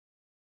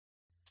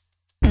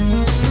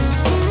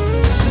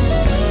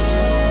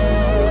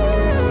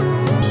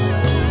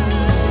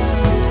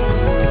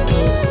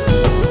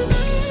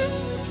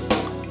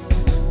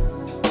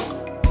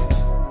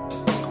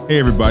Hey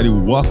everybody,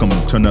 welcome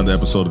to another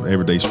episode of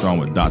Everyday Strong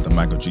with Dr.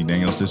 Michael G.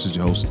 Daniels. This is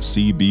your host,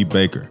 CB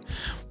Baker.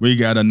 We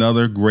got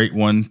another great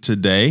one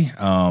today.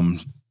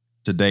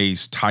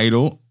 Today's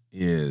title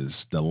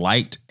is The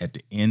Light at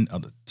the End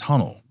of the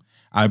Tunnel.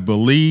 I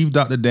believe,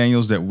 Dr.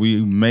 Daniels, that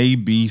we may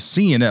be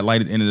seeing that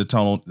light at the end of the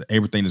tunnel.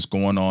 Everything that's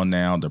going on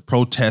now, the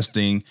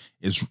protesting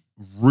is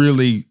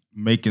really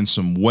making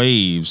some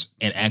waves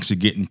and actually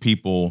getting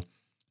people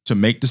to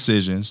make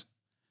decisions,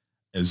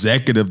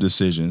 executive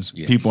decisions,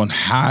 yes. People in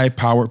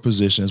high-powered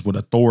positions with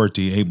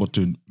authority able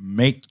to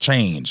make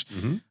change.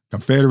 Mm-hmm.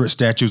 Confederate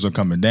statues are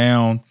coming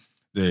down.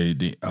 The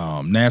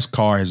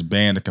NASCAR has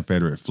banned the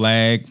Confederate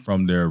flag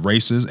from their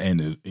races,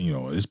 and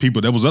it's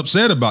people that was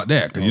upset about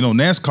that because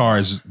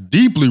NASCAR is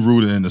deeply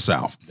rooted in the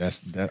South.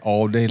 That's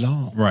all day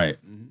long, right?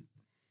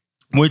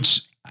 Mm-hmm.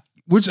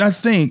 Which I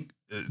think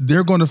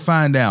they're going to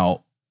find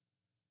out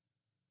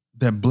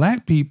that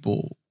black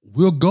people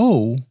will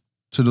go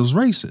to those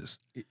races.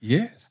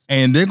 Yes,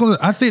 and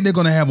I think they're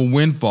going to have a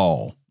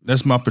windfall.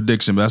 That's my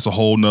prediction, but that's a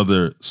whole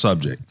nother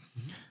subject.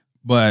 Mm-hmm.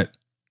 But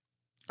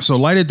so,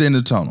 light at the end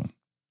of the tunnel.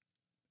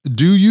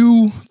 Do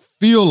you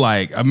feel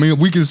like,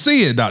 we can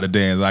see it, Dr.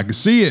 Dan, I can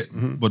see it,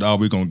 mm-hmm. but are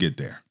we going to get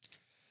there?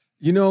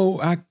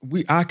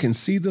 I can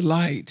see the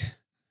light.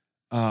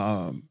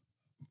 I'm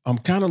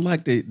kind of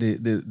like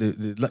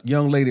the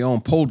young lady on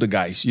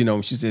Poltergeist,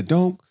 she said,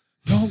 don't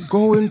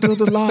go into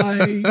the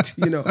light.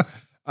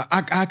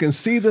 I can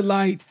see the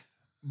light,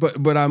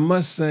 but I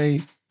must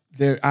say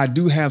I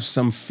do have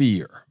some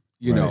fear,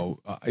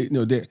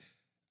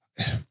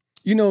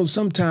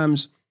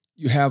 sometimes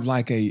you have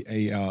like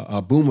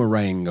a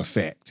boomerang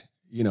effect.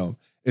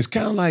 It's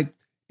kind of like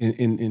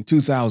in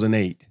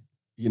 2008,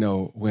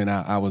 when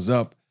I was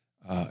up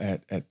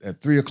at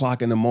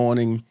 3:00 in the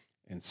morning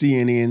and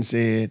CNN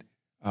said,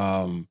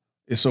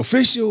 it's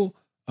official.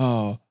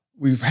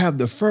 We've had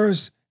the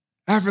first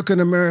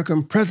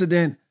African-American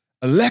president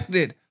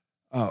elected,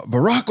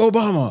 Barack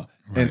Obama.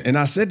 Right. And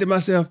I said to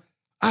myself,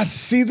 I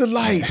see the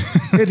light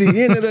at the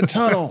end of the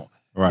tunnel,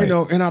 right.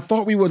 And I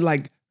thought we were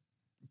like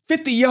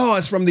 50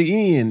 yards from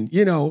the end,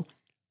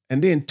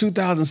 and then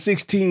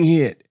 2016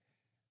 hit.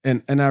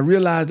 And I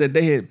realized that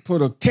they had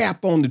put a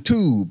cap on the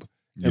tube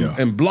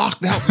and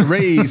blocked out the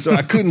rays so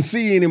I couldn't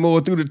see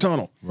anymore through the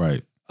tunnel.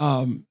 Right.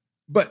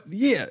 But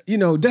yeah,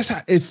 that's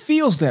how it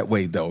feels that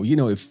way though.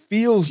 It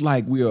feels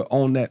like we are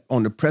on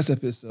the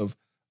precipice of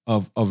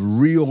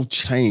real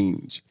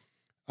change.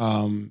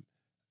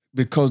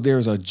 Because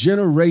there's a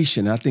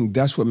generation, I think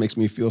that's what makes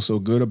me feel so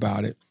good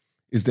about it,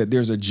 is that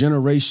there's a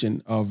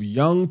generation of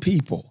young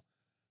people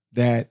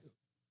that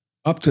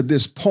up to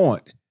this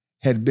point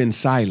had been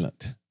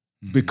silent,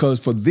 mm-hmm. because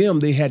for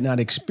them, they had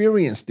not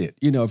experienced it.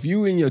 If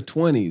you were in your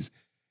 20s,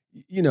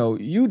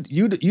 you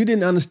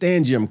didn't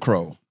understand Jim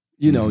Crow.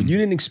 Mm-hmm. You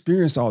didn't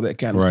experience all that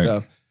kind of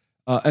stuff.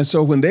 And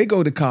so when they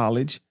go to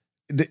college,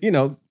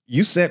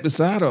 you sat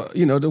beside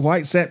the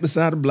white sat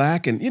beside a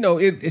black, and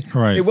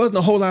it wasn't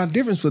a whole lot of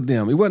difference for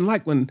them. It wasn't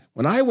like when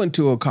I went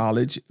to a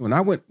college, when I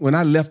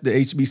left the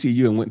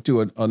HBCU and went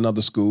to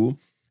another school,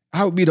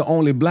 I would be the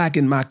only black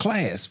in my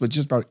class for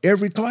just about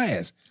every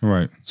class.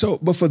 Right. So,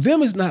 but for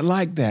them, it's not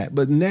like that.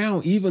 But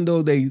now, even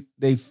though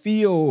they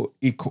feel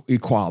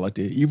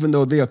equality, even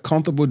though they are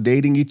comfortable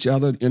dating each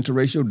other,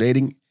 interracial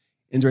dating,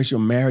 interracial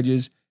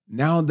marriages,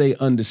 now they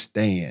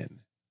understand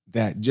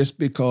that just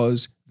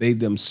because they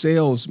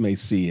themselves may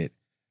see it,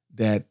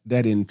 that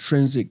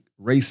intrinsic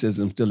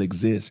racism still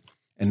exists.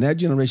 And that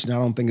generation, I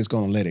don't think is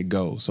going to let it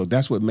go. So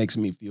that's what makes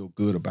me feel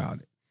good about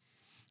it.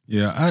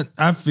 Yeah,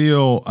 I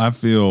feel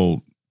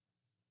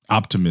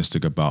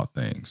optimistic about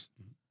things,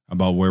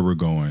 about where we're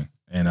going.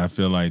 And I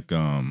feel like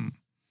the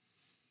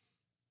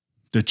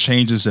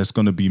changes that's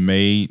going to be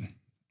made,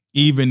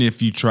 even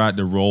if you tried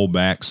to roll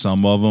back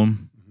some of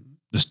them, mm-hmm.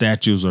 the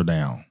statues are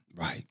down.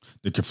 Right.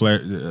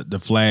 The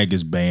flag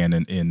is banned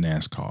in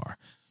NASCAR.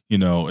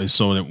 It's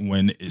so that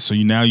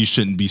now you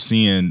shouldn't be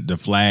seeing the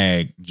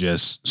flag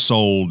just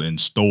sold in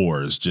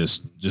stores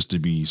just to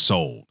be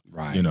sold.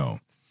 Right.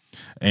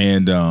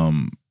 And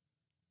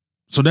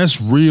so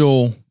that's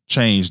real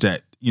change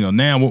that,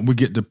 now when we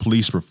get to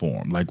police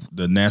reform, like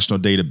the national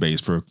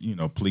database for,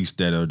 police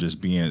that are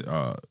just being,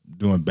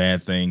 doing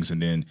bad things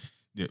and then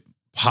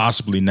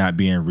possibly not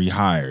being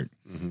rehired.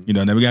 Mm-hmm.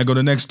 Now we got to go to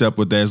the next step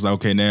with that. It's like,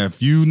 okay, now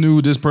if you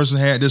knew this person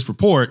had this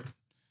report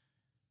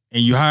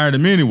and you hired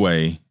them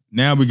anyway,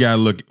 now we got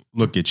to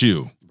look at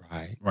you.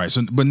 Right.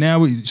 So, but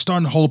now we're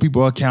starting to hold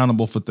people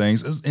accountable for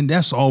things. And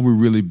that's all we've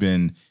really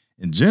been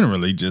and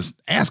generally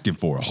just asking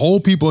for.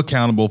 Hold people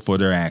accountable for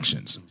their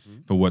actions,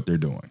 mm-hmm. for what they're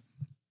doing.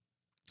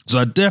 So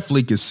I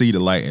definitely could see the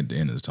light at the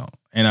end of the tunnel.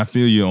 And I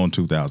feel you on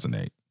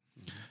 2008.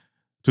 Mm-hmm.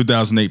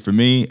 2008 for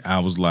me,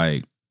 I was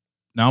like,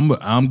 now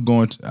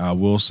I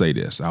will say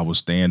this. I will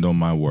stand on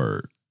my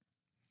word.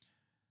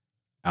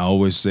 I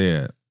always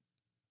said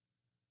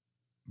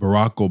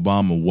Barack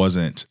Obama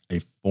wasn't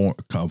a form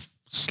of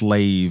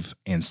slave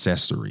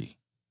ancestry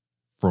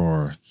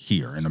for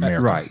here in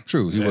America. Right.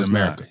 True. He was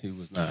America.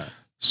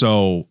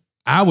 So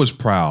I was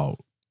proud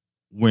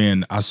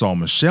when I saw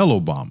Michelle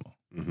Obama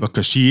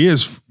because she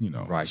is,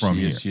 Right. from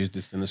here. She is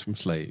descended from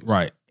slaves.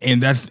 Right.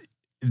 And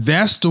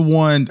that's the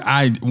one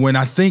when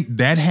I think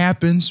that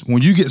happens,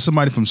 when you get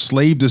somebody from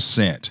slave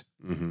descent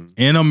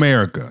in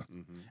America,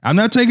 I'm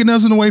not taking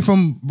nothing away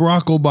from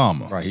Barack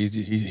Obama. Right.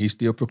 He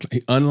still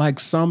unlike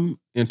some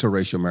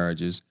interracial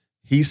marriages,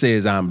 he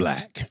says I'm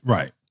black.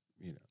 Right.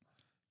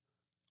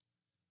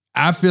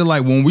 I feel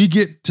like when we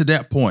get to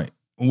that point,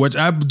 which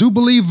I do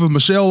believe of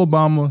Michelle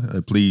Obama,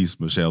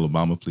 Michelle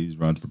Obama, please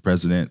run for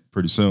president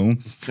pretty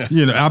soon.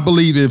 I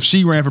believe if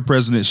she ran for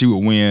president, she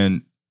would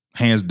win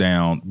hands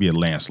down, be a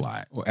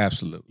landslide. Oh,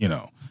 absolutely.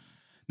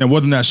 Now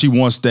whether or not she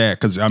wants that,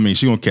 because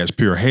she's gonna catch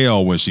pure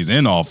hell when she's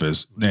in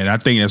office. And I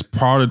think that's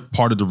part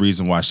of the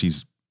reason why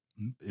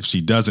if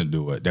she doesn't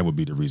do it, that would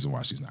be the reason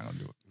why she's not gonna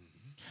do it.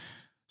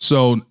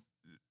 So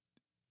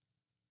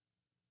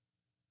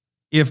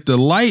if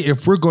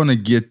we're gonna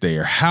get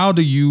there,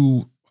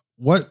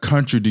 what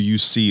country do you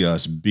see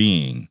us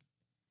being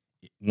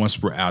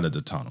once we're out of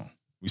the tunnel?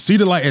 We see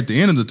the light at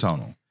the end of the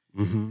tunnel.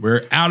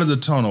 We're out of the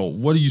tunnel.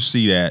 What do you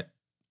see that?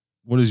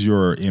 What is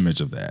your image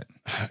of that?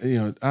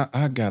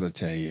 I gotta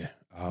tell you,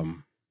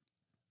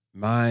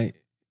 my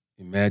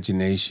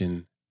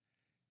imagination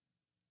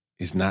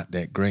is not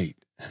that great.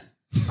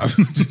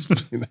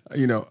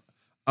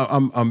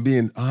 I'm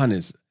being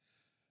honest,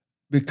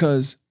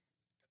 because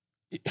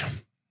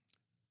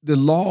the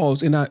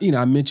laws, and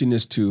I mentioned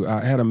this too.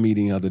 I had a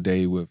meeting the other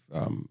day with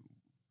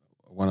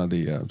one of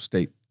the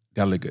state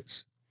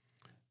delegates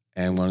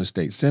and one of the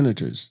state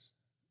senators,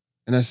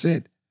 and I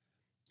said,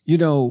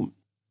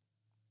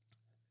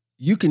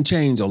 you can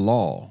change a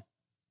law,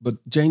 but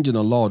changing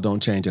a law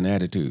don't change an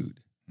attitude.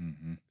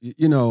 It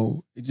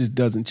just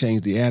doesn't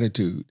change the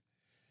attitude.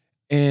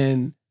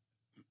 And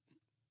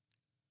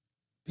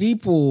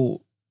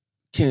people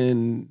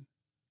can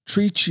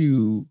treat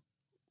you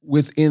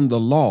within the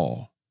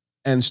law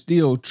and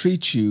still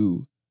treat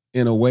you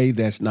in a way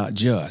that's not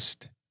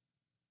just.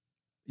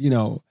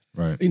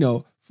 Right.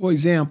 For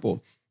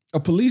example, a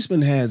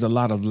policeman has a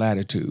lot of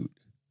latitude.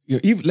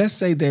 Let's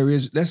say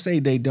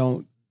they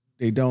don't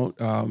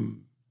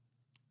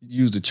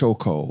use the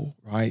chokehold,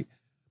 right?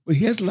 But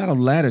he has a lot of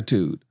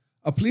latitude.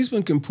 A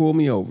policeman can pull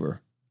me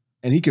over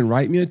and he can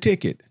write me a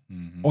ticket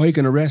or he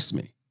can arrest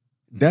me.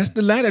 That's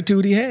the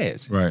latitude he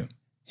has. Right.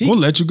 He'll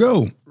let you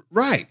go.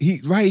 Right. He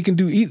can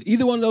do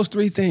either one of those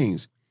three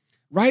things.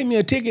 Write me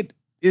a ticket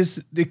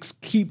is to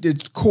keep the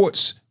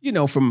courts,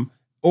 from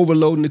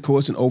overloading the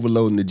courts and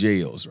overloading the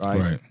jails, right?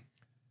 Right.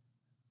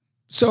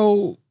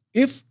 So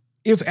if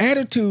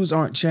attitudes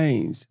aren't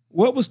changed,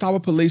 what would stop a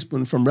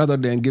policeman from, rather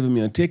than giving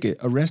me a ticket,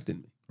 arresting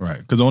me? Right.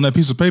 Because on that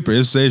piece of paper,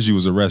 it says you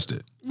was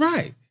arrested.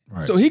 Right.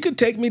 Right. So he could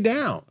take me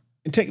down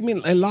and take me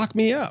and lock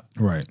me up.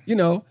 Right.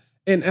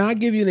 And I'll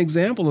give you an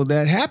example of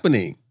that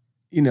happening,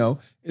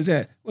 is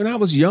that when I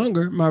was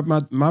younger,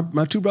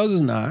 my two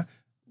brothers and I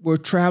were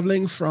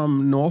traveling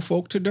from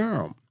Norfolk to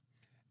Durham.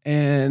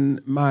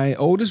 And my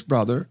oldest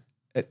brother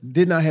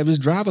did not have his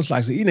driver's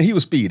license. He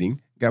was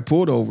speeding, got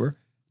pulled over,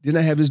 did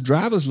not have his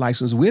driver's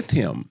license with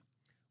him.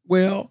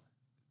 Well,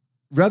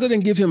 rather than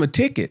give him a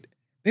ticket,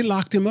 they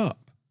locked him up.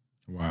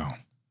 Wow.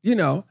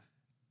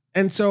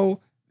 And so,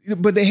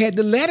 but they had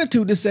the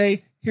latitude to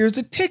say, here's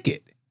a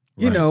ticket,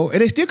 and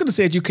they still could have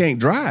said you can't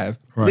drive.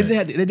 Right.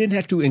 They didn't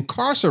have to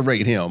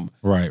incarcerate him,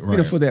 right.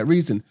 For that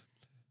reason.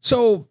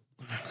 So,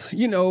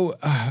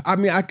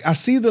 I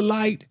see the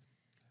light,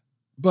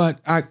 but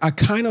I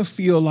kind of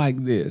feel like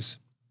this,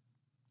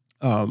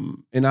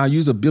 and I'll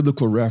use a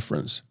biblical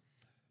reference.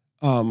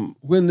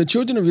 When the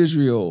children of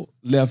Israel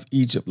left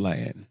Egypt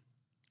land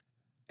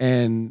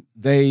and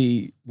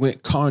they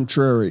went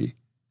contrary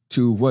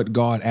to what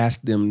God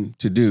asked them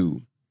to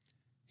do,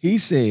 he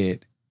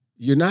said,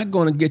 you're not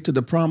going to get to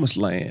the promised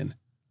land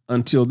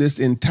until this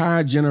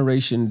entire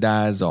generation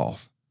dies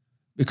off,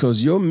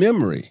 because your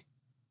memory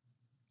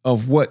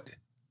of what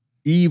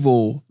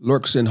evil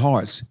lurks in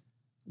hearts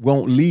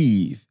won't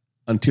leave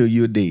until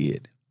you're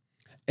dead.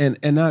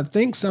 And I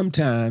think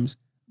sometimes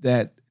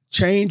that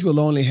change will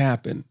only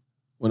happen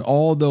when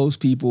all those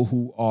people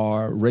who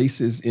are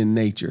racist in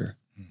nature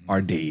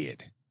are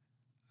dead.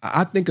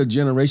 I think a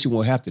generation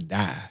will have to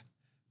die,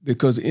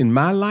 because in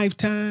my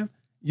lifetime,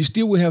 you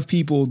still will have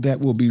people that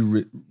will be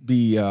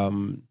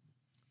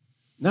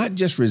not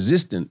just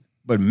resistant,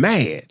 but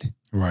mad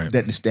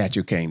that the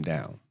statue came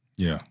down.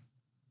 Yeah,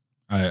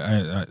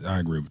 I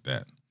agree with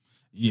that.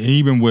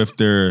 Even with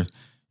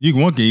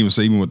one can even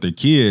say even with their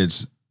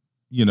kids,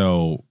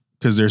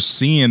 because they're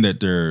seeing that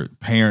their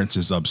parents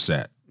is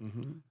upset,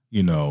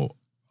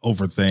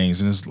 over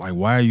things, and it's like,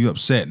 why are you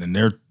upset? And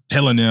they're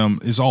telling them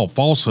it's all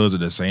falsehoods that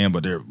they're saying,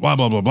 but they're blah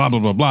blah blah blah blah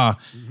blah blah,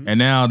 and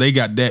now they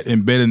got that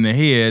embedded in their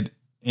head,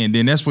 and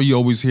then that's where you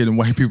always hear the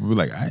white people be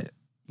like, I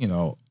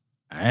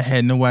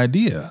had no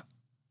idea.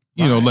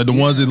 Like the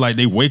ones that like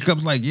they wake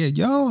up like, yeah,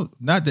 y'all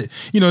not that,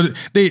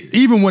 they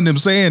even when them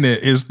saying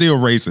it is still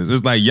racist.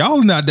 It's like,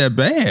 y'all not that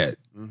bad.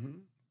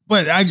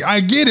 But I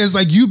get it. It's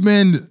like you've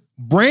been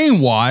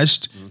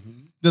brainwashed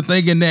to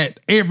thinking that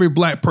every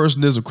black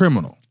person is a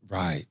criminal.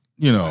 Right.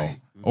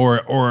 Or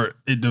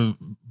the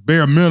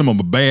bare minimum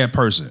a bad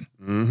person.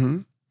 Mm-hmm.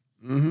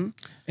 Mm-hmm.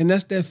 And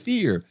that's that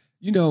fear.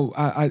 You know,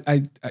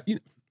 I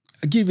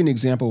give you an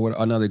example.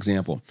 Another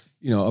example.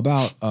 You know,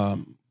 about a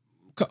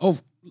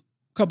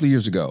couple of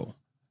years ago,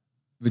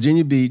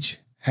 Virginia Beach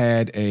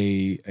had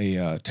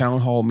a town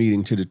hall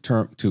meeting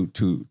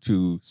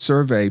to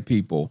survey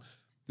people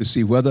to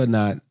see whether or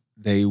not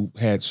they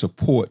had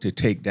support to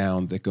take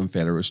down the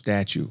Confederate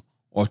statue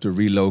or to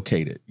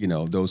relocate it. You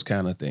know, those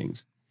kind of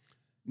things.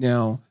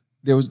 Now,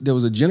 there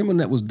was a gentleman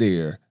that was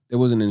there. There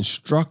was an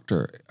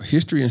instructor, a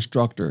history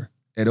instructor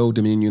at Old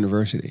Dominion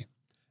University,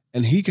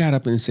 and he got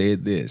up and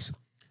said this.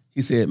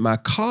 He said, "My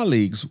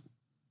colleagues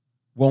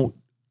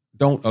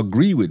don't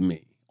agree with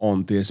me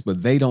on this,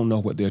 but they don't know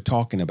what they're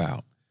talking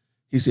about."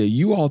 He said,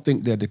 "You all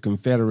think that the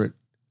Confederate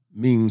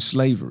means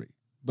slavery,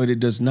 but it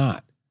does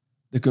not.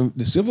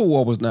 The Civil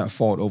War was not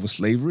fought over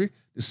slavery.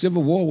 The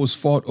Civil War was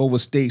fought over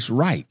states'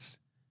 rights."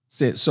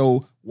 Said,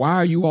 "So why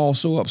are you all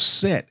so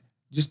upset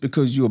just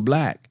because you're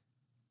black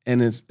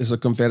and it's a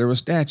Confederate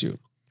statue?"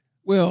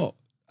 Well,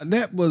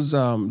 that was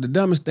the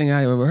dumbest thing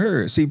I ever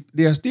heard. See,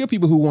 there are still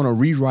people who want to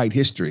rewrite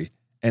history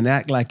and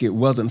act like it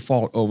wasn't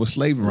fought over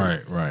slavery.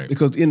 Right, right.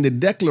 Because in the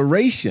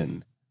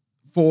Declaration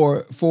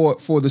for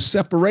the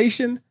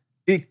separation,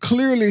 it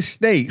clearly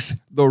states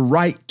the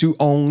right to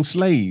own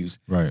slaves.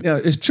 Right. Now,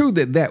 it's true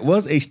that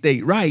was a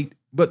state right,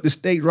 but the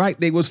state right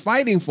they was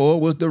fighting for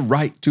was the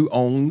right to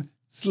own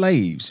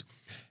slaves.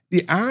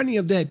 The irony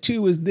of that,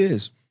 too, is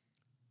this,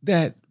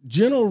 that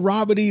General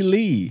Robert E.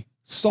 Lee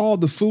saw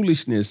the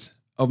foolishness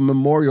of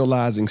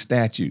memorializing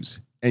statues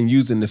and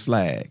using the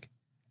flag.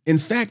 In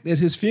fact, at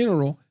his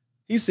funeral,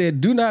 he said,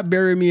 "Do not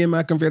bury me in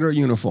my Confederate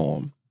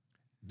uniform.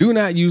 Do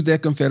not use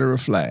that Confederate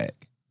flag.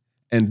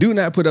 And do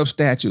not put up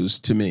statues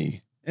to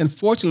me." And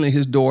fortunately,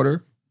 his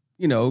daughter,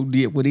 you know,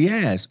 did what he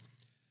asked.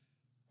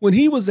 When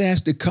he was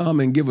asked to come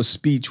and give a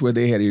speech where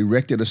they had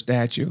erected a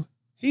statue,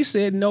 he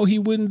said no, he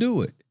wouldn't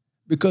do it.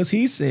 Because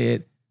he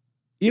said,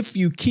 if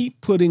you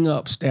keep putting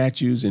up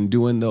statues and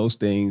doing those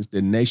things,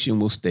 the nation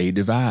will stay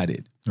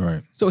divided.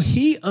 Right. So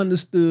he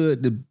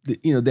understood that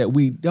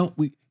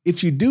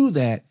if you do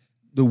that,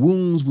 the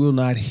wounds will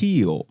not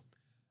heal.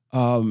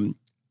 I'm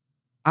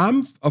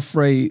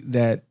afraid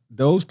that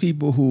those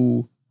people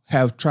who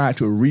have tried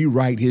to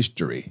rewrite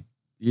history,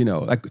 you know,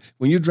 like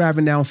when you're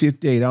driving down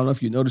 58, I don't know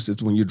if you noticed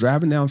this, when you're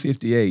driving down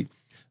 58,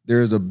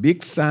 there's a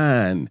big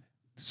sign,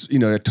 you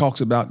know, that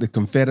talks about the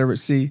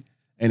Confederacy,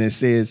 and it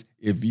says,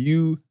 if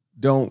you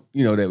don't,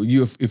 you know,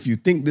 if you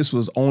think this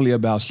was only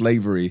about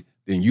slavery,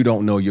 then you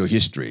don't know your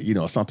history, you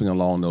know, something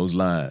along those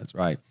lines,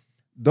 right?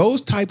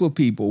 Those type of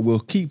people will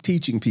keep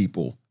teaching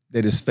people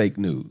that it's fake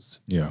news.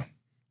 Yeah.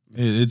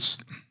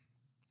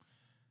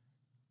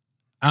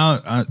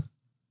 I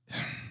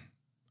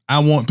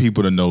want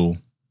people to know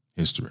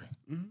history.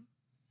 Mm-hmm.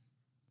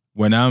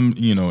 When I'm,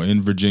 you know,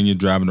 in Virginia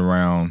driving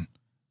around,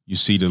 you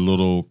see the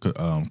little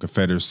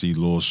Confederacy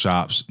little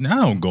shops.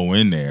 Now, I don't go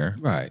in there,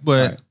 right?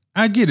 But right.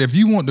 I get it. If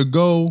you want to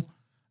go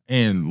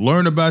and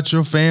learn about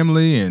your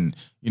family and,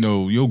 you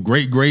know, your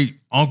great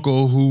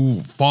uncle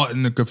who fought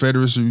in the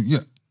Confederacy, yeah,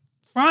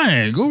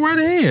 fine, go right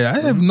ahead. I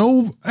have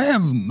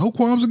no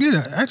qualms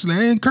against it. Actually,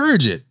 I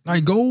encourage it.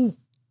 Like, go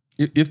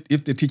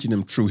if they're teaching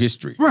them true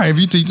history, right? If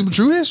you teach them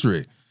true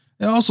history,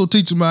 and also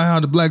teach them about how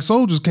the black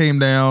soldiers came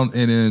down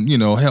and then, you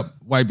know, help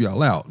wipe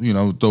y'all out. You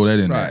know, throw that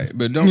in there. Right,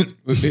 but don't.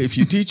 if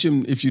you teach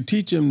them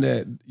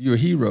that you're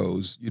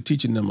heroes, you're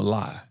teaching them a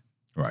lie.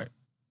 Right.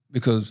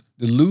 Because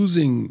the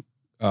losing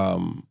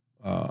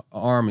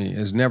army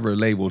has never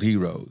labeled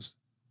heroes.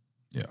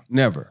 Yeah.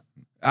 Never.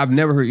 I've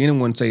never heard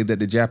anyone say that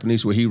the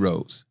Japanese were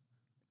heroes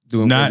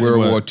during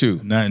World War II.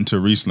 Not until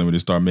recently when they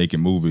started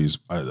making movies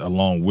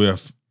along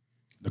with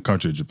the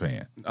country of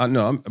Japan.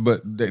 No,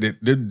 but they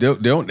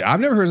don't. I've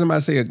never heard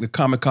somebody say the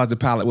kamikaze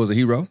pilot was a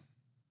hero.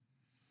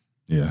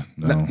 Yeah,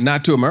 no.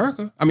 Not to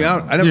America. I mean,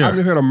 no. I've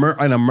never heard I'm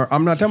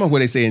not talking about what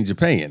they say in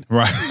Japan.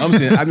 Right. I'm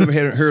saying I've never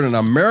heard an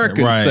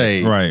American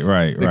say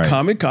the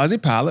kamikaze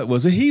pilot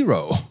was a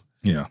hero.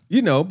 Yeah.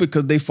 You know,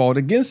 because they fought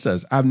against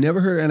us. I've never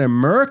heard an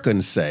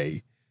American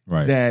say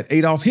that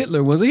Adolf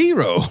Hitler was a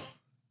hero.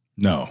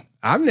 No.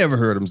 I've never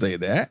heard him say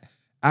that.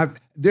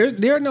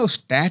 There are no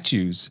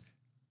statues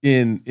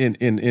in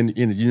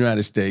the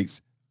United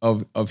States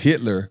of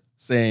Hitler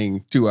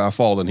saying to our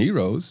fallen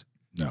heroes.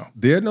 No.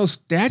 There are no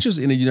statues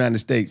in the United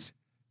States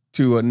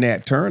to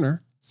Nat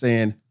Turner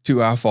saying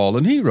to our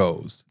fallen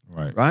heroes.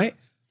 Right. Right?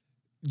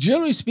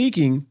 Generally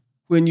speaking,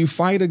 when you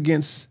fight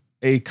against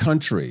a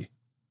country,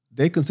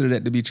 they consider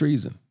that to be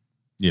treason.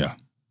 Yeah.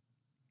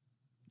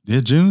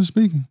 Yeah, generally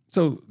speaking.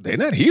 So they're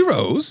not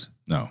heroes.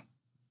 No.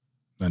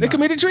 They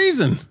committed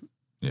treason.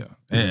 Yeah.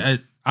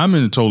 And I'm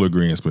in total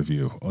agreement with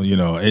you. You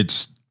know,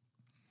 it's,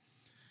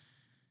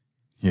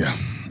 yeah.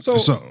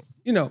 So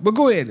you know, but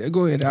go ahead.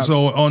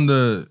 So on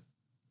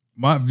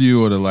my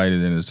view of the light at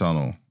the end of the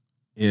tunnel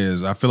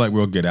is I feel like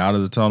we'll get out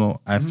of the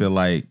tunnel. I feel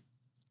like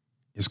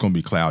it's going to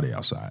be cloudy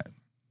outside.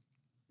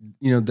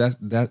 You know,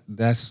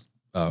 that's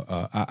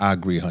I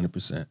agree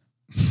 100%.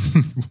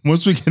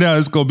 Once we get out,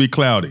 it's gonna be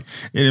cloudy,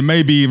 and it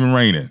may be even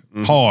raining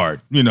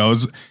hard.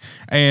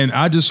 And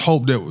I just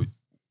hope that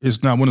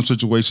it's not one of those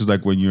situations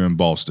like when you're in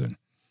Boston.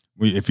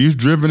 If you've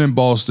driven in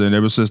Boston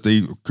ever since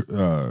they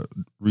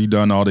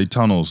redone all the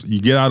tunnels, you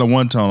get out of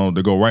one tunnel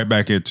to go right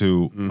back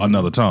into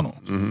another tunnel.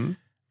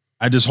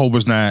 I just hope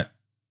it's not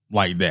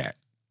like that.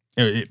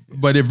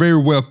 But it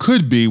very well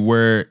could be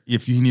where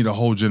if you need a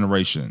whole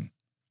generation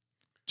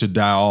to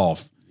die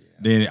off,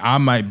 then I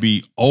might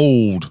be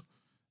old,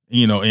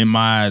 in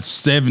my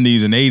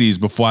 70s and 80s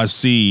before I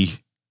see,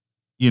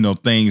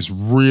 things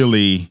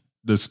really,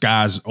 the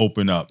skies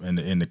open up and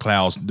the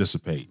clouds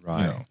dissipate.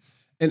 Right.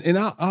 And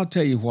I'll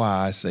tell you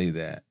why I say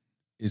that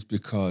is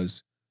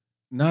because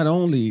not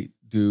only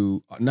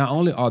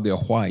are there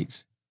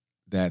whites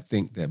that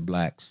think that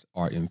blacks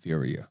are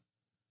inferior,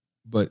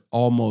 but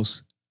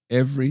almost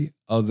every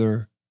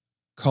other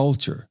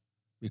culture,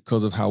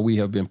 because of how we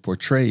have been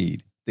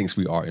portrayed, thinks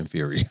we are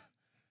inferior.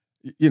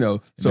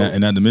 So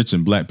and not to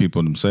mention black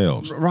people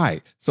themselves.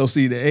 Right. So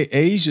see, the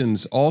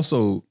Asians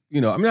also,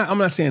 I'm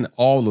not saying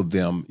all of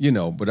them,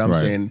 but I'm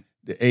saying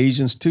the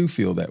Asians too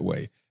feel that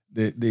way.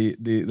 The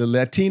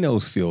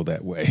Latinos feel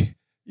that way,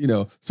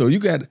 So you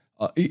got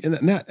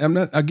I'm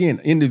not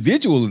again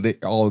individually,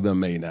 all of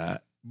them may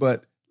not,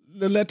 but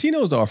the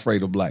Latinos are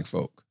afraid of black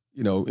folk,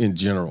 in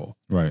general.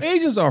 Right.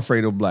 Asians are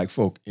afraid of black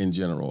folk in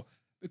general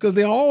because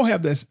they all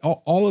have this.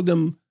 All of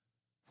them,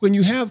 when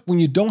you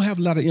don't have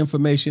a lot of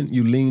information,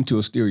 you lean to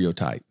a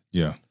stereotype.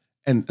 Yeah.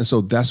 And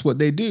so that's what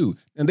they do.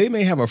 And they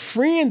may have a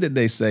friend that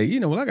they say,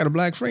 well, I got a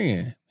black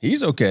friend.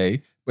 He's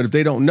okay. But if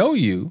they don't know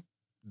you,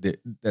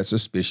 that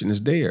suspicion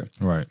is there.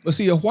 Right. But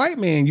see, a white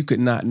man you could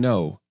not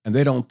know, and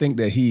they don't think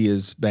that he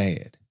is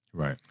bad.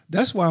 Right.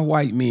 That's why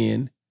white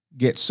men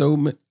get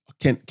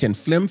can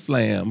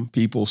flim-flam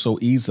people so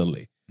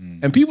easily.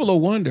 And people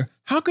will wonder,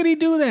 how could he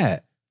do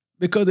that?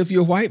 Because if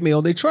you're a white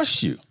male, they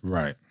trust you.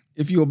 Right.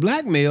 If you're a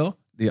black male,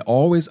 they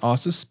always are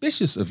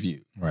suspicious of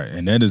you. Right.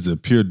 And that is the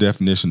pure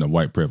definition of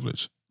white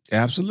privilege.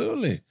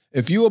 Absolutely.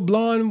 If you're a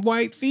blonde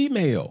white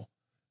female,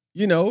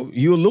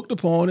 you're looked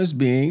upon as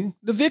being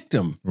the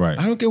victim. Right.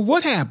 I don't care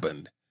what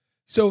happened.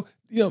 So,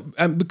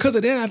 and because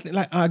of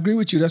that, I agree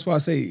with you. That's why I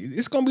say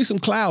it's going to be some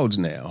clouds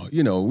now.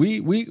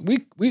 We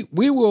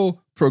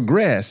will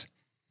progress,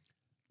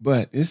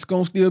 but it's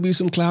going to still be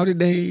some cloudy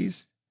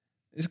days.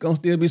 It's going to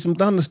still be some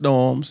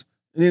thunderstorms.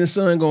 And then the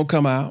sun going to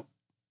come out.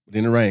 But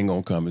then the rain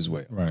going to come as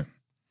well. Right.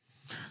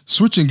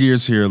 Switching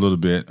gears here a little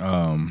bit,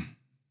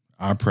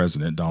 our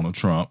president, Donald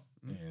Trump,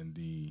 and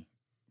the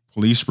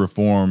police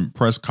reform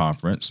press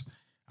conference,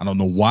 I don't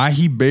know why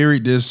he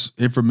buried this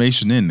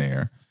information in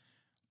there,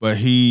 but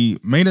he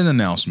made an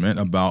announcement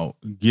about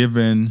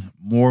giving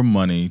more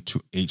money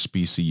to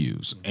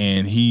HBCUs.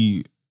 And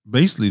he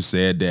basically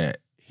said that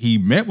he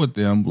met with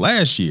them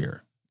last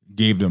year,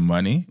 gave them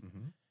money,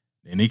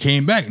 and he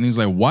came back and he's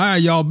like, why are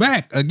y'all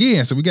back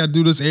again? So we got to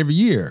do this every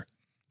year.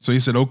 So he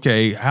said,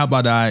 okay, how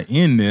about I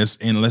end this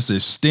and let's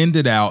extend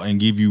it out and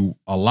give you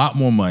a lot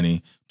more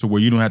money to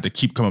where you don't have to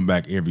keep coming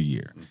back every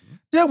year.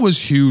 That was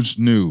huge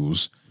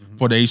news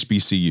for the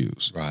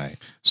HBCUs. Right.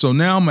 So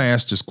now I'm going to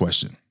ask this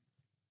question.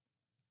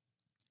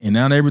 And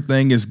now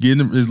everything is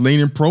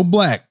leaning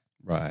pro-black.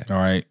 Right. All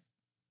right.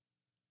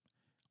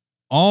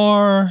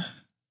 Are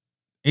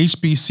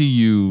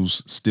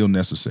HBCUs still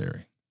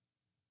necessary?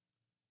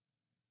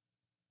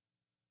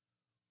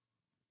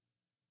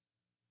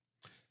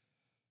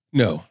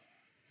 No.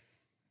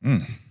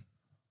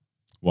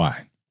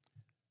 Why?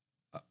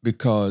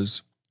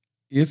 Because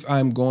if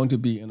I'm going to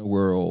be in a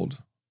world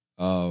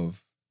of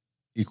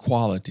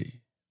equality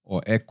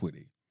or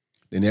equity,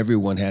 then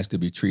everyone has to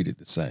be treated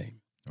the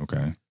same.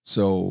 Okay.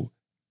 So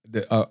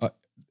the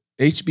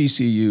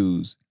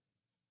HBCUs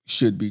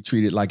should be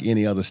treated like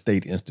any other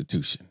state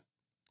institution.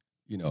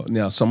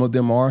 Now some of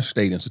them are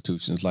state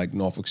institutions, like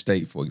Norfolk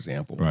State, for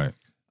example. Right.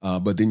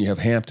 But then you have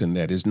Hampton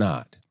that is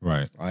not.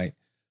 Right. Right.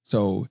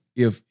 So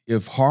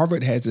if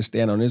Harvard has to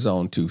stand on its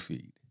own 2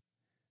 feet,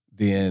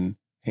 then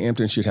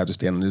Hampton should have to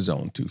stand on his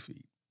own 2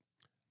 feet.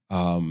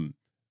 And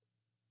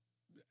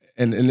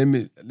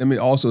let me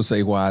also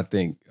say why I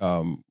think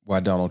why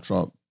Donald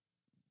Trump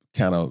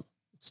kind of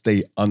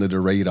stay under the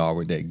radar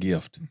with that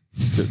gift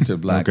to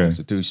black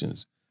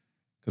institutions,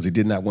 because he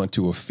did not want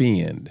to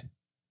offend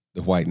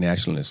the white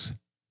nationalists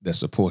that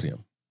support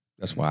him.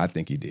 That's why I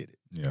think he did it.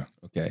 Yeah.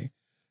 Okay.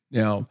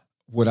 Now,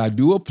 what I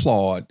do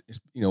applaud is,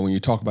 when you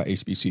talk about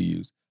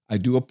HBCUs, I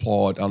do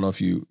applaud. I don't know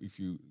if you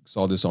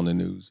saw this on the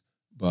news,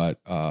 but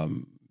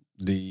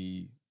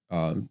the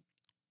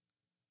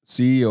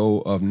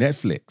CEO of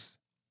Netflix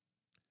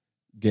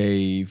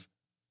gave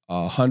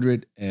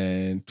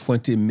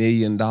 $120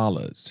 million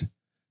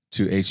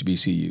to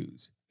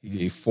HBCUs. He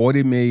gave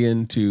 $40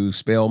 million to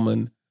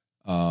Spelman,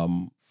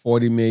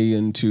 $40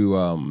 million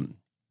to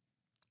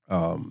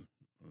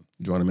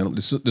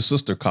the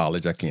sister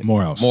college. I can't.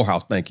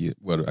 Morehouse. Thank you.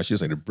 Well, I should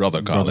say the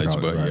brother college,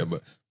 but right. Yeah,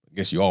 but I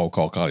guess you all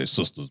call college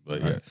sisters.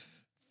 But right. Yeah,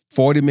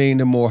 $40 million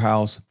to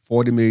Morehouse,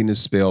 $40 million to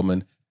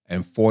Spelman,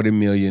 and $40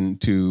 million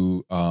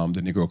to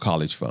the Negro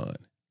College Fund.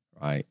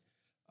 Right.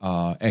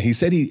 And he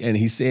said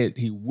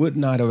he would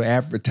not have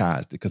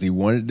advertised it because he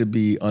wanted to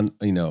be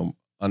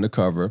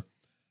undercover,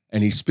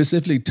 and he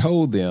specifically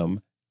told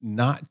them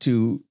not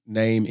to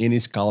name any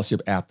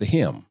scholarship after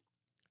him,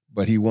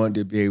 but he wanted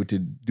to be able to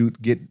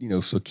get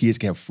so kids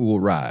can have full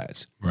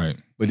rides. Right.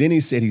 But then he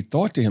said he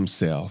thought to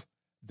himself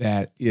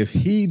that if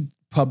he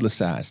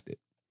publicized it,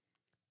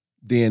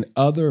 then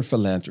other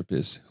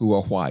philanthropists who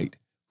are white,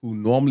 who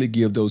normally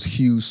give those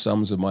huge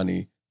sums of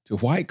money to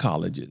white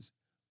colleges,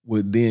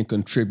 would then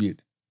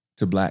contribute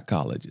to black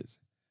colleges.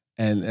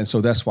 And so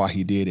that's why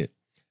he did it.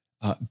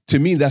 To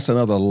me, that's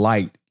another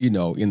light, in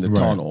the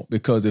tunnel,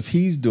 because if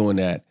he's doing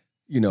that,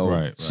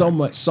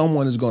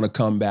 someone is going to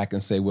come back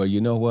and say, well,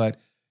 you know what?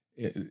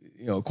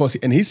 Of course,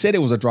 and he said it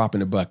was a drop in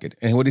the bucket.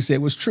 And what he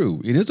said was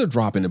true. It is a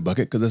drop in the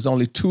bucket because there's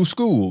only 2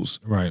 schools,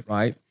 right?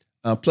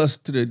 Plus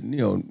to the,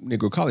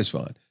 Negro College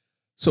Fund.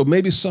 So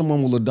maybe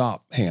someone will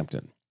adopt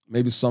Hampton.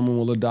 Maybe someone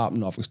will adopt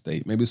Norfolk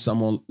State. Maybe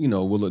someone,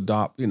 will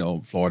adopt,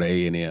 Florida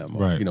A&M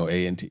or,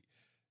 A&T.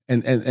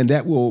 And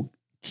that will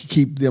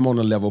keep them on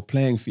a level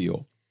playing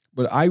field.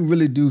 But I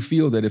really do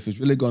feel that if it's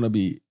really going to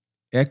be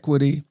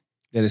equity,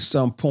 that at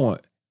some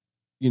point,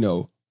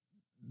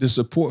 the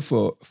support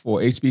for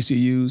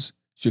HBCUs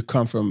should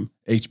come from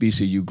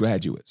HBCU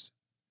graduates.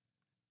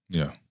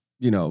 Yeah.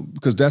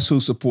 Because that's who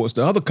supports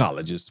the other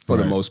colleges for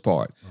the most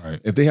part. Right.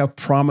 If they have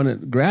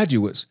prominent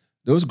graduates,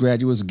 those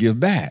graduates give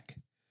back.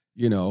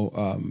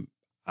 I'm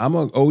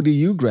an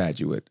ODU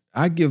graduate.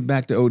 I give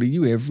back to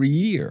ODU every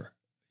year,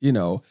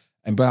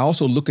 but I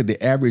also look at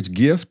the average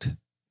gift,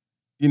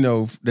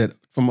 that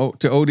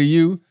to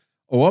ODU.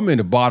 Oh, I'm in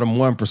the bottom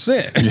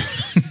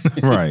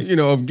 1%, right?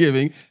 Of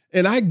giving,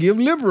 and I give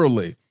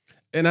liberally.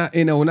 And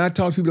when I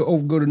talk to people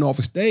that go to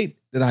Norfolk State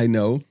that I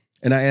know,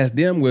 and I ask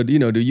them, well,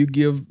 do you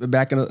give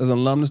back as an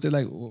alumnus? They're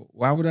like, well,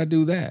 why would I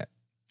do that?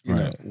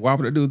 Why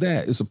would I do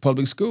that? It's a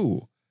public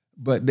school,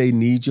 but they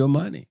need your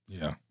money.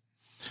 Yeah.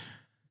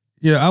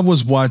 Yeah, I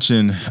was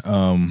watching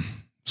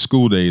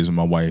School Days with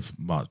my wife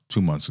about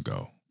 2 months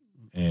ago,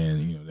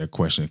 and that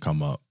question had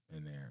come up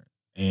in there.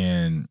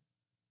 And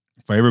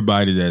for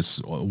everybody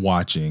that's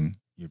watching,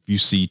 if you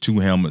see 2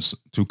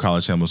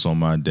 college helmets on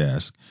my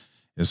desk,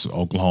 it's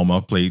Oklahoma.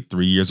 I played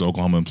 3 years at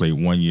Oklahoma and played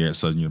 1 year at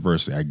Southern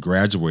University. I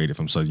graduated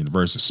from Southern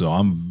University, so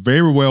I'm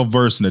very well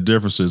versed in the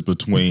differences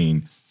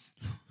between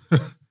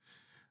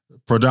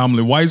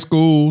predominantly white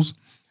schools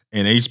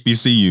and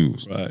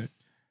HBCUs. Right.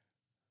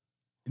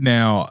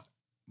 Now,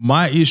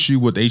 my issue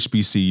with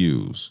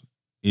HBCUs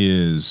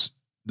is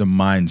the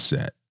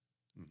mindset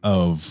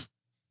of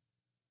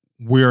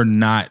we're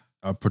not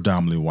a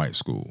predominantly white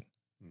school.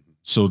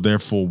 So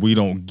therefore we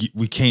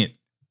can't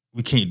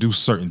do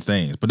certain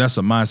things, but that's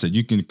a mindset.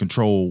 You can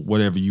control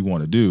whatever you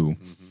want to do.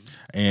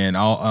 And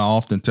I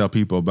often tell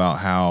people about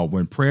how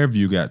when Prairie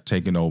View got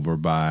taken over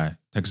by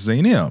Texas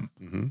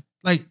A&M,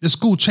 like the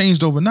school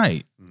changed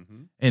overnight.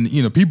 And,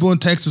 people in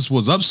Texas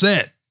was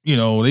upset.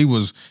 They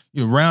was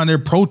around there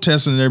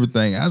protesting and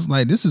everything. I was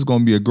like, this is going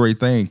to be a great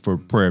thing for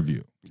Prairie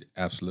View.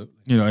 Absolutely.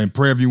 And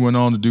Prairie View went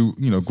on to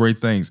do, great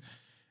things.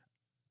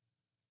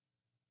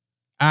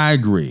 I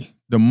agree.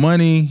 The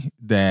money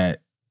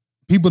that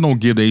people don't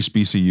give to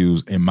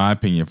HBCUs, in my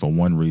opinion, for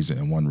one reason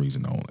and one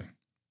reason only.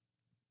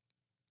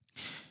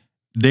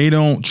 They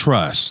don't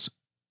trust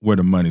where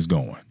the money's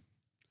going.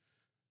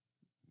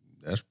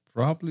 That's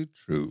probably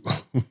true.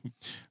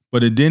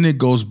 But then it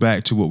goes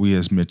back to what we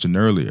had mentioned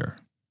earlier,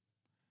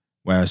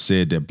 where I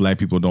said that black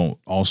people don't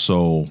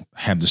also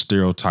have the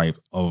stereotype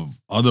of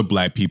other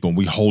black people, and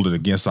we hold it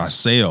against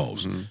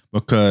ourselves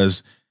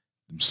because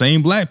the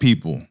same black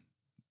people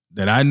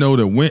that I know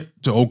that went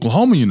to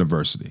Oklahoma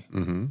University,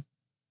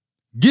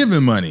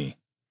 giving money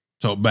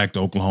back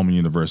to Oklahoma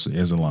University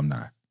as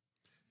alumni.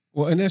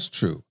 Well, and that's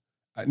true.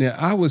 Now,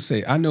 I would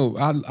say, I know,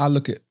 I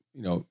look at,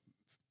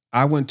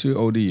 I went to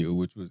ODU,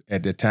 which was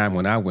at the time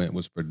when I went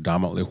was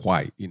predominantly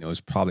white. It's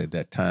probably at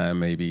that time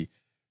maybe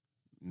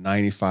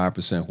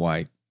 95%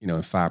 white, and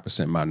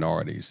 5%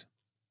 minorities.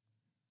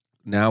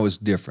 Now it's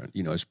different.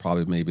 It's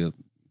probably maybe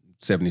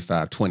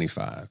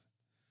 75-25.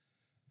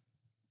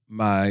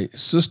 My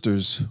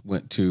sisters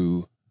went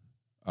to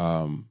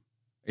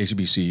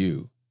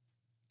HBCU.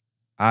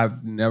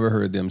 I've never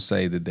heard them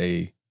say that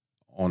they,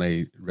 on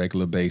a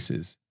regular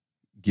basis,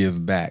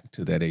 give back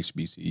to that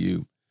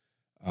HBCU.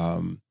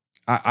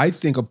 I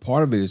think a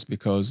part of it is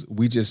because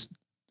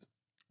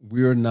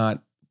we're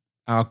not,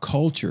 our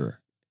culture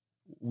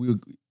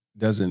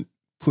doesn't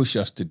push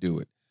us to do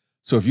it.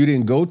 So if you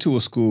didn't go to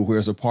a school where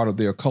it's a part of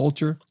their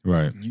culture,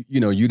 right?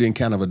 You didn't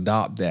kind of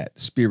adopt that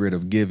spirit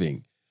of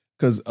giving.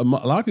 Because a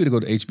lot of people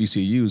that go to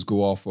HBCUs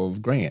go off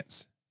of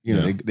grants.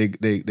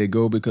 They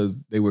go because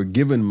they were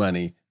given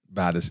money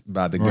by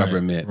the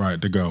government,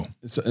 right, to go.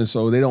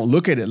 So they don't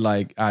look at it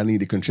like I need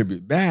to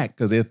contribute back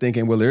because they're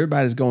thinking, well,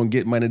 everybody's going to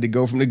get money to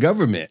go from the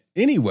government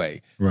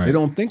anyway. Right. They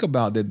don't think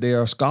about that there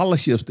are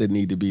scholarships that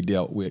need to be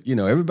dealt with.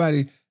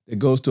 Everybody that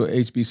goes to a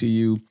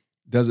HBCU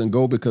doesn't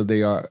go because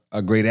they are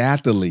a great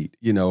athlete,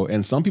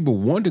 and some people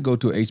want to go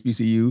to a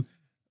HBCU,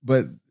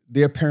 but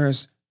their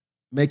parents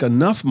make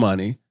enough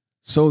money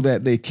so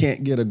that they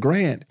can't get a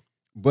grant,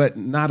 but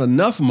not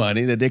enough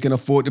money that they can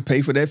afford to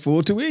pay for that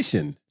full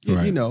tuition.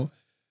 Right. You know,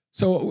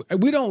 so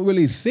we don't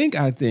really think,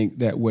 I think,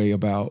 that way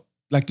about,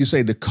 like you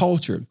say, the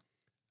culture.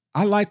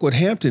 I like what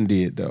Hampton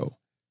did, though.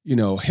 You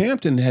know,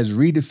 Hampton has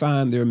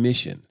redefined their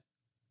mission.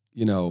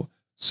 You know,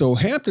 so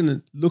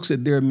Hampton looks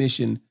at their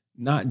mission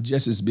not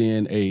just as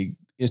being a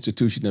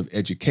institution of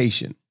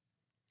education.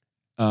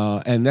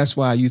 And that's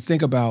why you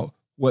think about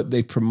what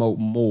they promote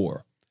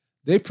more.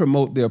 They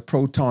promote their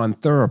proton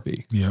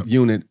therapy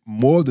unit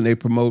more than they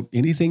promote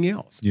anything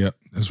else. Yep,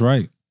 that's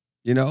right.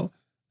 You know,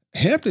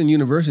 Hampton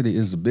University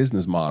is a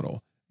business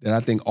model that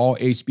I think all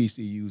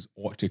HBCUs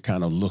ought to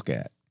kind of look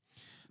at.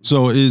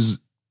 So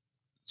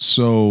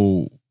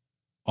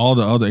all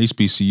the other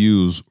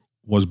HBCUs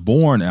was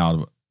born out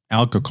of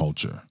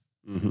agriculture.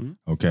 Mm-hmm.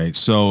 Okay.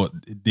 So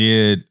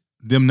did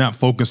them not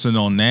focusing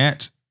on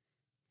that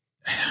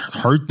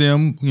hurt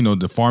them? You know,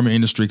 the farming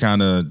industry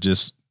kind of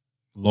just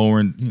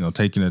lowering, you know,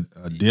 taking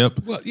a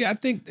dip. Well, yeah, I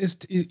think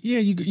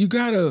you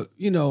gotta,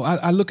 you know,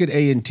 I look at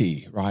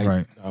A&T,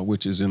 right?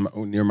 Which is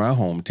near my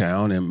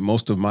hometown, and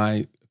most of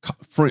my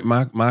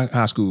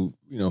high school,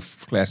 you know,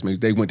 classmates,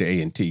 they went to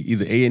A&T,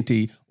 either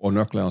A&T or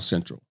North Carolina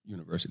Central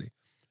University.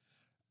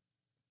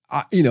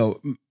 You know,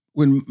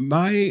 when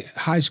my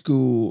high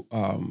school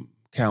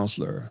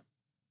counselor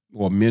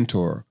or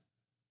mentor,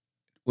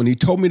 when he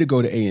told me to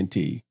go to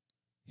A&T,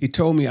 he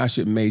told me I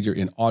should major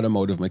in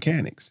automotive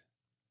mechanics.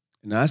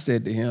 And I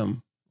said to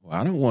him, well,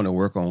 I don't want to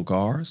work on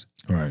cars.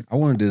 Right. I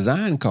want to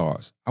design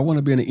cars. I want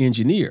to be an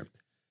engineer.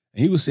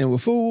 And he was saying, well,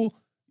 fool,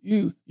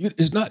 you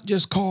it's not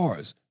just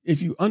cars.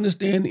 If you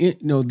understand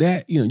it, you know,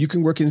 that, you know, you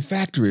can work in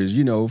factories,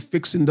 you know,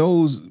 fixing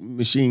those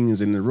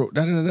machines in the road.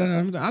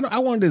 I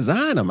want to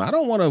design them. I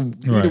don't want to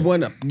be the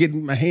one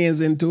getting my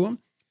hands into them.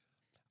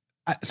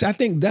 So I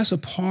think that's a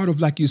part of,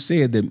 like you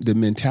said, the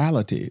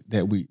mentality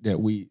that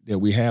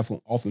we have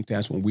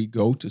oftentimes when we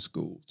go to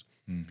schools,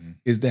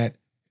 is that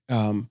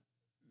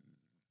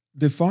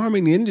the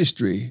farming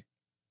industry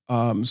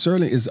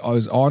certainly is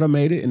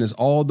automated and is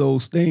all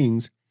those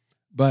things,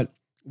 but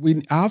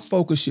our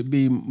focus should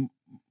be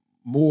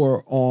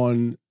more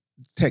on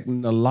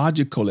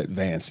technological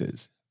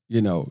advances,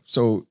 you know.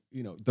 So,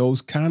 you know,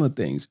 those kind of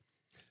things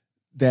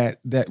that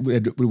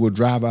will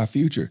drive our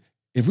future.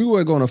 If we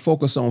were going to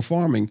focus on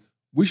farming,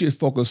 we should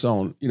focus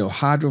on, you know,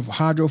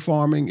 hydro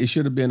farming. It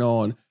should have been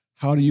on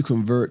how do you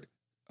convert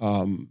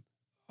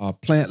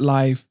plant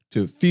life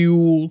to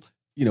fuel,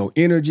 you know,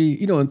 energy,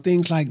 you know, and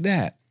things like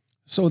that,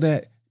 so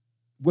that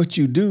what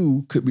you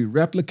do could be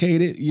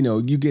replicated. You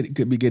know,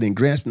 could be getting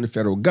grants from the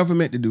federal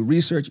government to do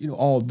research, you know,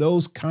 all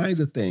those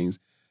kinds of things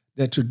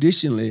that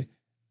traditionally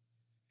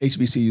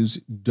HBCUs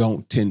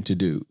don't tend to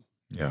do.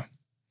 Yeah.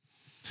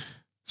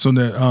 So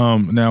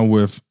that now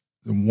with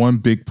one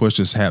big push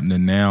that's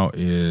happening now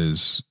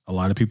is a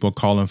lot of people are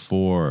calling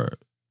for,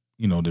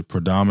 you know, the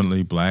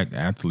predominantly Black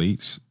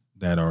athletes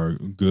that are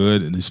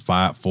good, and these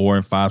 4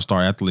 and 5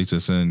 star athletes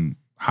that's in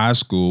high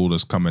school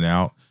that's coming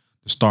out,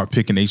 to start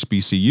picking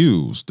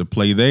HBCUs to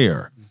play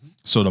there.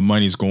 So the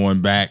money's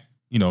going back,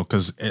 you know,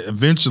 because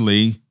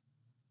eventually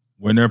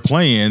when they're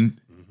playing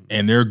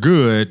and they're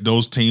good,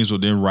 those teams will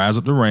then rise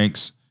up the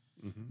ranks.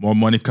 More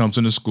money comes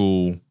into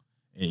school, and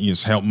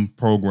it's helping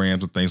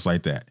programs and things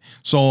like that.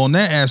 So on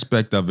that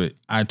aspect of it,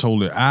 I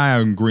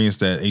agree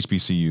that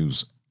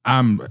HBCUs,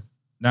 I'm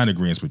not in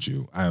agreement with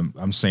you.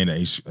 I'm saying that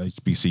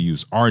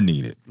HBCUs are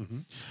needed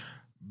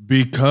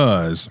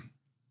because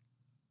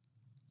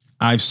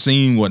I've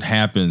seen what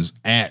happens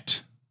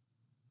at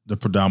the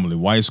predominantly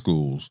white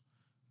schools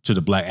to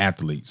the Black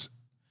athletes.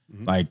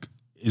 Like,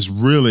 it's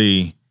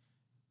really,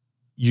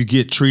 you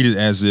get treated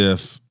as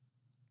if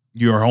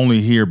you're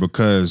only here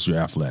because you're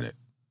athletic.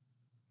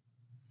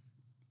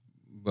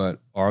 But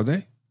are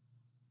they?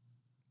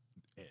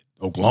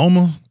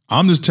 Oklahoma?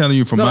 I'm just telling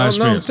you from my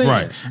experience.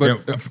 Right.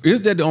 But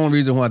is that the only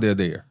reason why they're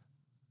there?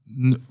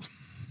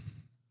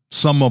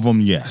 Some of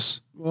them, yes.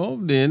 Well,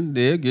 then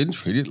they're getting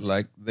treated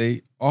like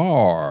they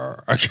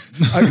are. Okay,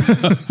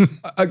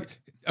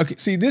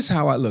 see, this is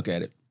how I look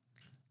at it.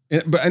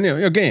 But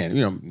again,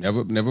 you know,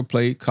 never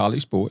played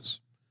college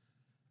sports.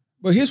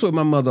 But here's what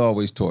my mother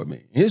always taught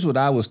me. Here's what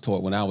I was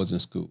taught when I was in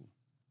school.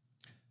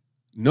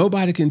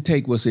 Nobody can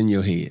take what's in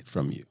your head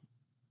from you.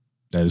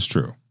 That is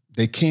true.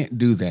 They can't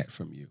do that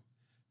from you.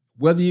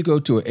 Whether you go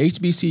to a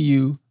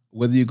HBCU,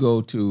 whether you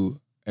go to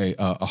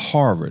a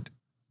Harvard,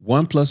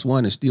 1 +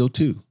 1 is still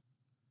 2.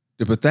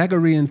 The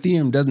Pythagorean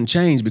theorem doesn't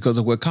change because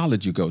of what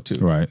college you go to.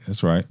 Right,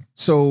 that's right.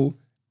 So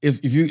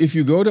if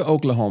you go to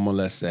Oklahoma,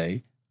 let's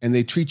say, and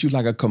they treat you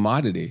like a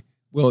commodity,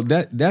 well,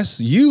 that's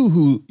you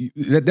who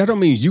that don't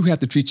mean you have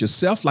to treat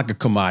yourself like a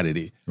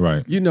commodity.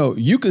 Right. You know,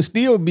 you can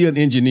still be an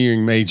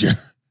engineering major,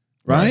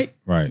 right?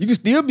 Right. You can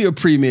still be a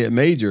pre-med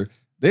major.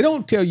 They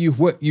don't tell you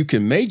what you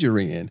can major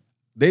in.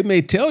 They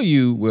may tell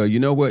you, well, you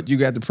know what, you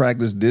got to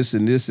practice this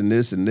and this and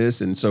this and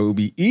this, and so it'll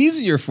be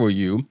easier for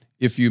you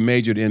if you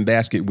majored in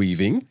basket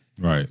weaving.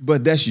 Right.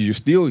 But that's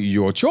still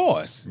your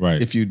choice.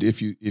 Right. If you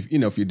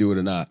do it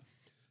or not.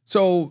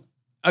 So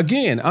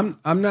again,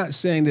 I'm not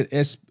saying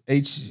that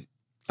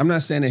I'm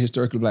not saying that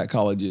historically black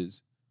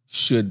colleges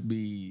should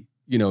be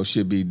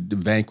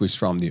vanquished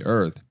from the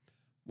earth.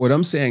 What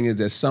I'm saying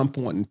is at some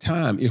point in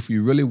time, if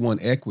you really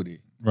want equity,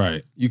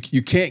 right,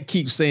 you can't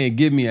keep saying,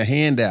 give me a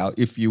handout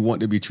if you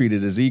want to be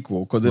treated as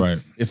equal. Because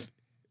if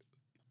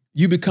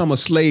you become a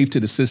slave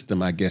to the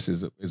system, I guess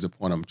is a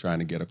point I'm trying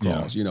to get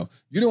across. You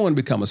don't want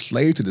to become a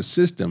slave to the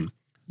system.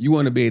 You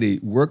want to be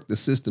able to work the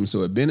system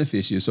so it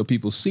benefits you, so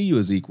people see you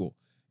as equal.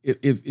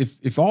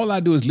 If all I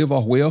do is live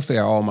off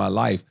welfare all my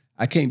life,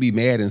 I can't be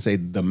mad and say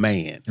the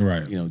man.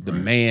 Right. The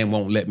man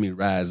won't let me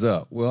rise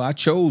up. Well, I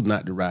chose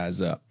not to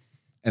rise up.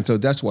 And so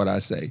that's what I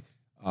say.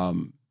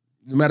 No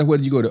matter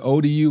whether you go to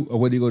ODU or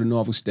whether you go to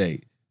Norfolk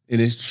State,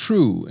 and it's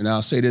true, and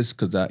I'll say this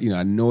because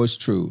I know it's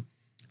true.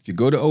 If you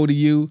go to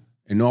ODU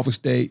and Norfolk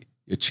State,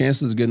 your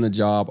chances of getting a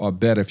job are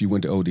better if you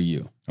went to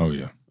ODU. Oh,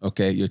 yeah.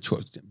 Okay, your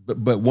choice.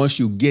 But once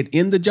you get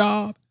in the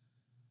job,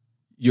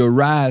 your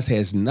rise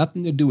has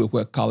nothing to do with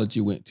what college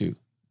you went to.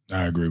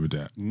 I agree with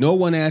that. No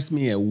one asked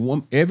me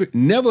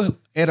never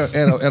at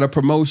a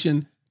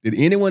promotion did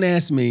anyone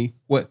ask me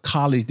what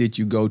college did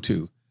you go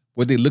to.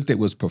 What they looked at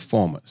was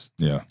performance.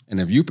 Yeah. And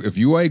if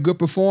you are a good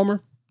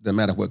performer, doesn't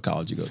matter what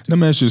college you go to. Let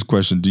me ask you this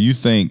question. Do you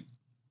think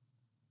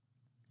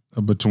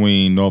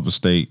between Norfolk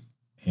State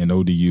and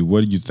ODU,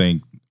 what do you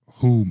think,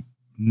 who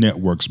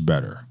networks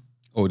better?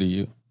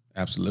 ODU,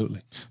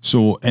 absolutely.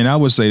 So, and I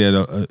would say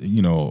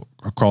that,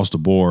 across the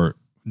board,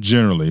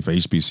 generally for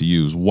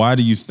HBCUs, why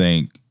do you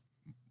think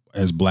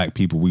as black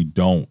people, we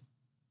don't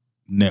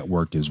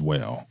network as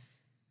well?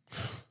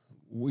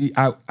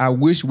 I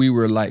wish we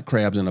were like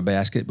crabs in a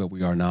basket, but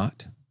we are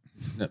not.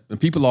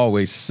 People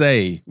always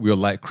say we're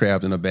like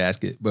crabs in a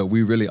basket, but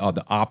we really are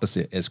the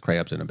opposite as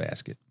crabs in a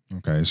basket.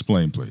 Okay,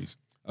 explain, please.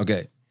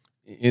 Okay,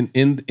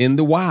 in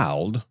the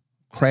wild,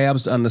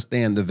 crabs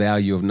understand the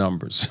value of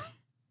numbers.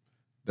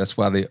 That's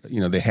why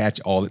they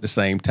hatch all at the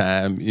same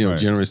time. Right.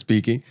 Generally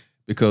speaking,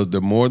 because the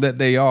more that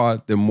they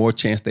are, the more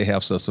chance they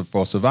have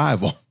for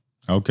survival.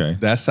 Okay,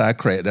 that's how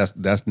crab.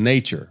 That's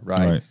nature,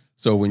 right?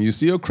 So when you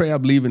see a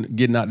crab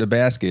getting out the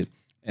basket,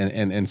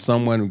 and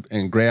someone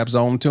grabs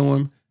onto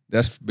him,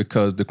 that's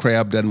because the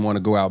crab doesn't want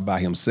to go out by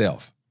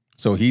himself.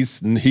 So he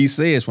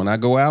says, when I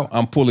go out,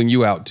 I'm pulling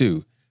you out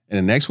too. And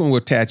the next one will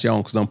attach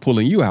on because I'm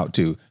pulling you out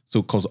too.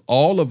 So because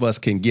all of us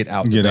can get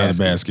out the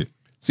basket.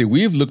 See,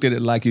 we've looked at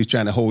it like he's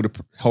trying to hold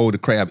the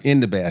crab in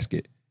the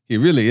basket. He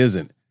really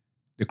isn't.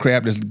 The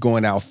crab that's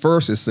going out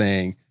first is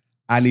saying,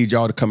 I need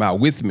y'all to come out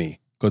with me.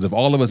 Because if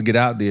all of us get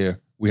out there,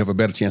 we have a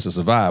better chance of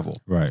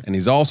survival. Right. And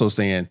he's also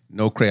saying,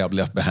 no crab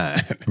left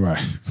behind.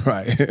 Right.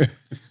 Right.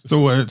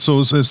 So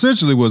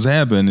essentially what's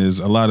happened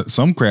is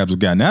some crabs have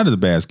gotten out of the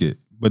basket,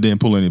 but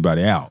didn't pull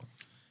anybody out.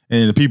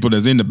 And the people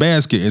that's in the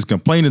basket is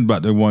complaining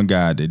about the one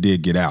guy that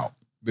did get out.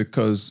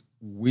 Because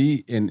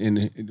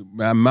in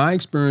my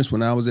experience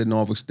when I was at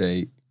Norfolk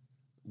State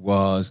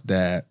was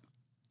that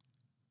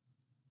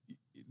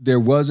there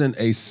wasn't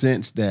a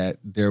sense that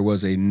there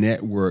was a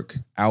network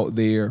out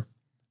there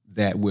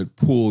that would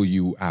pull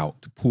you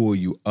out, pull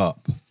you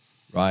up,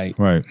 right?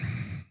 Right.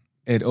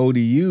 At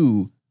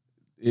ODU,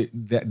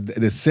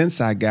 the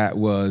sense I got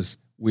was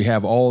we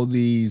have all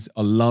these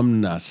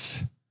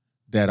alumnus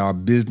that are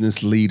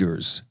business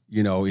leaders,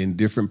 in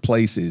different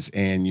places.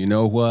 And you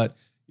know what?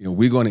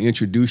 We're going to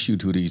introduce you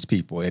to these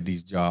people at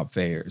these job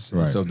fairs.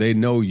 Right. So they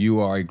know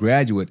you are a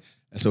graduate.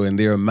 And so in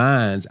their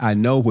minds, I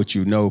know what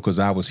you know because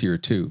I was here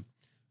too.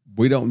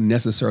 We don't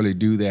necessarily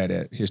do that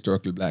at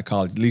historically black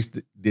college, at least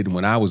didn't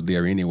when I was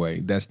there anyway.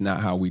 That's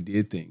not how we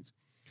did things.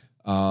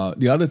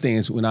 The other thing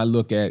is when I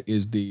look at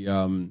is the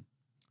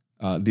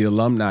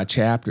alumni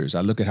chapters.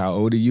 I look at how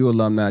ODU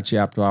alumni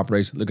chapter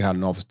operates, look at how the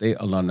Norfolk State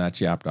alumni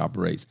chapter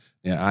operates.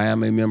 Now, I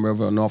am a member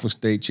of a Norfolk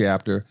State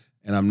chapter,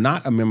 and I'm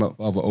not a member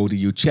of an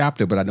ODU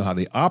chapter, but I know how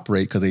they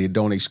operate because they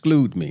don't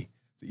exclude me.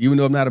 So even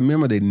though I'm not a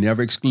member, they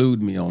never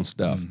exclude me on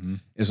stuff. Mm-hmm.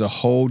 It's a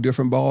whole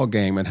different ball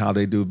game in how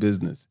they do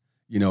business.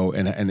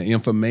 And the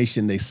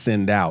information they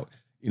send out.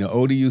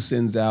 ODU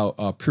sends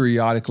out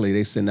periodically.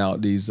 They send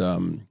out these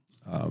kind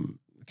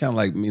of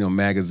like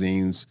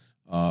magazines,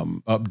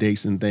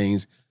 updates and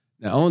things.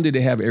 Not only do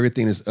they have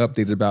everything that's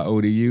updated about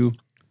ODU,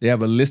 they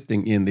have a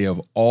listing in there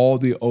of all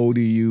the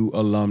ODU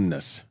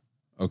alumnus.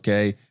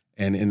 Okay,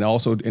 and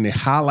they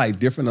highlight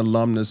different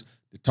alumnus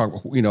to talk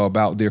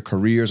about their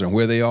careers and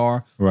where they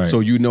are. Right. So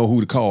you know who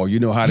to call. You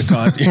know how to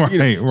contact.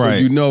 Right.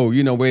 So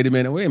wait a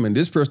minute.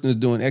 This person is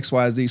doing X,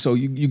 Y, Z. So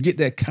you get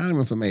that kind of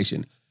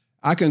information.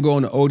 I can go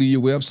on the ODU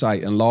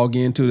website and log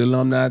into the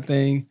alumni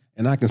thing,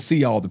 and I can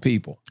see all the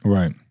people.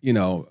 Right.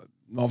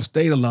 Norfolk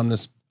State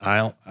alumnus,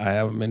 I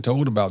haven't been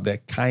told about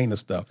that kind of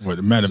stuff. Well,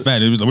 matter of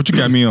fact, it was like, what you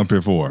got me up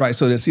here for? Right.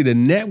 So the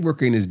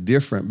networking is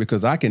different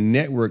because I can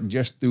network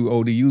just through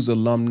ODU's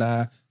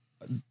alumni,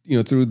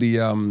 through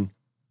the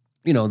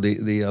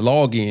the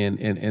login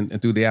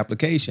and through the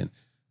application.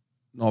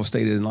 Norfolk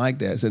State isn't like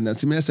that. So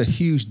that's a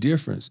huge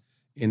difference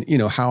in,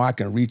 how I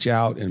can reach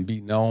out and be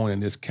known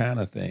and this kind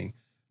of thing.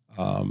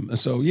 And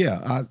so,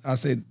 I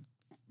said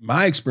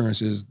my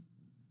experience is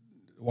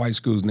white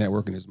schools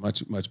networking is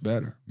much, much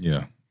better.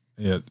 Yeah.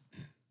 Yeah.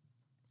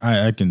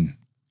 I can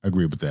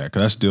agree with that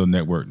because I still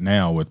network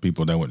now with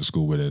people that went to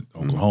school with at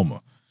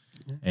Oklahoma,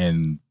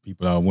 and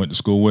people I went to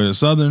school with at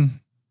Southern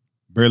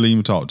barely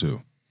even talk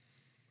to.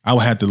 I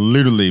would have to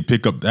literally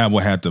pick up. I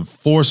would have to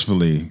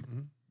forcefully,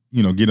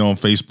 get on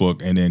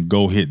Facebook and then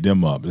go hit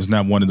them up. It's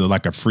not one of the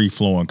like a free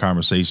flowing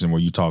conversation where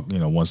you talk,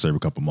 once every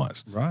couple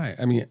months. Right.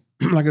 I mean,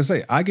 like I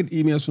say, I get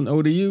emails from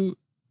ODU,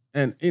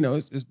 and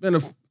it's been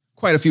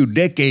quite a few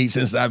decades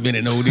since I've been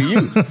in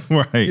ODU.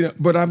 Right.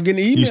 But I'm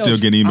getting emails. You still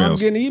get emails. I'm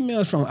getting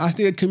emails from them. I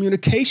still get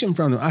communication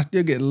from them. I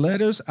still get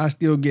letters. I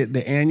still get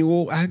the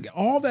annual.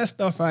 All that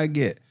stuff I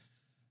get.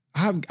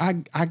 I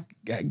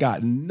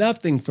got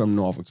nothing from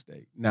Norfolk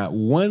State. Not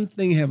one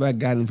thing have I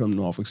gotten from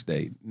Norfolk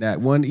State. Not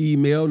one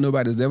email.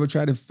 Nobody's ever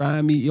tried to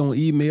find me on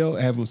email.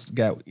 I haven't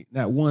got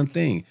not one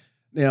thing.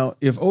 Now,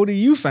 if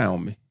ODU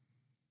found me,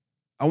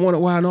 I wonder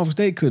why Norfolk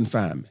State couldn't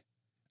find me.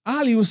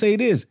 I'll even say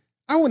this.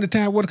 I went to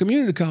Tidewater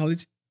Community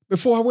College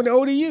before I went to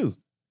ODU,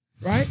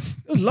 right?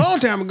 It was a long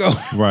time ago.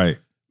 Right.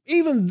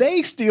 Even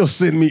they still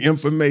send me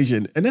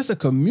information, and that's a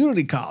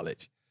community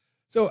college.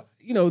 So,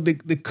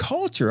 the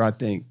culture, I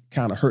think,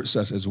 kind of hurts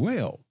us as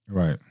well.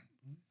 Right.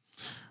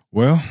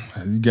 Well,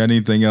 you got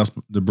anything else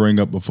to bring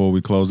up before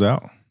we close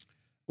out?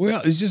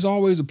 Well, it's just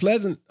always a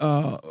pleasant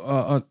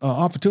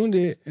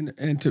opportunity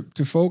and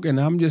to folk. And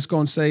I'm just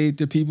going to say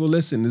to people,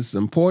 listen, this is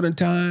an important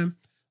time.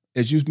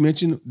 As you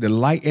mentioned, the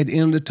light at the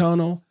end of the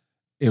tunnel.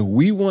 If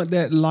we want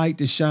that light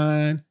to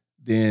shine,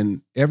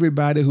 then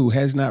everybody who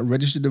has not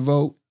registered to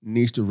vote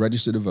needs to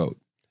register to vote.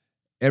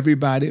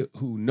 Everybody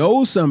who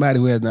knows somebody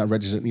who has not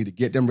registered need to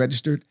get them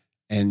registered,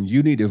 and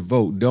you need to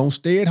vote. Don't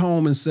stay at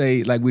home and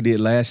say, like we did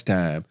last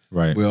time,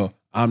 right? Well,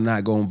 I'm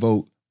not going to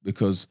vote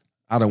because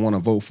I don't want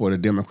to vote for the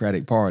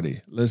Democratic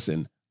Party.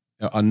 Listen,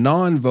 a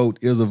non-vote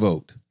is a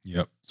vote.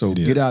 Yep. So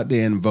get out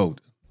there and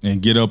vote.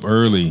 And get up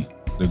early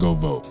to go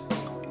vote.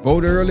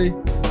 Vote early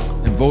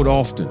and vote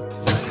often.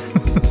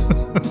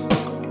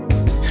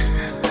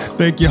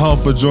 Thank you all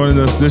for joining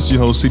us. This is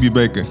your host, CB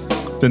Baker.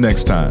 Till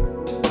next time.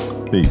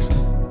 Peace.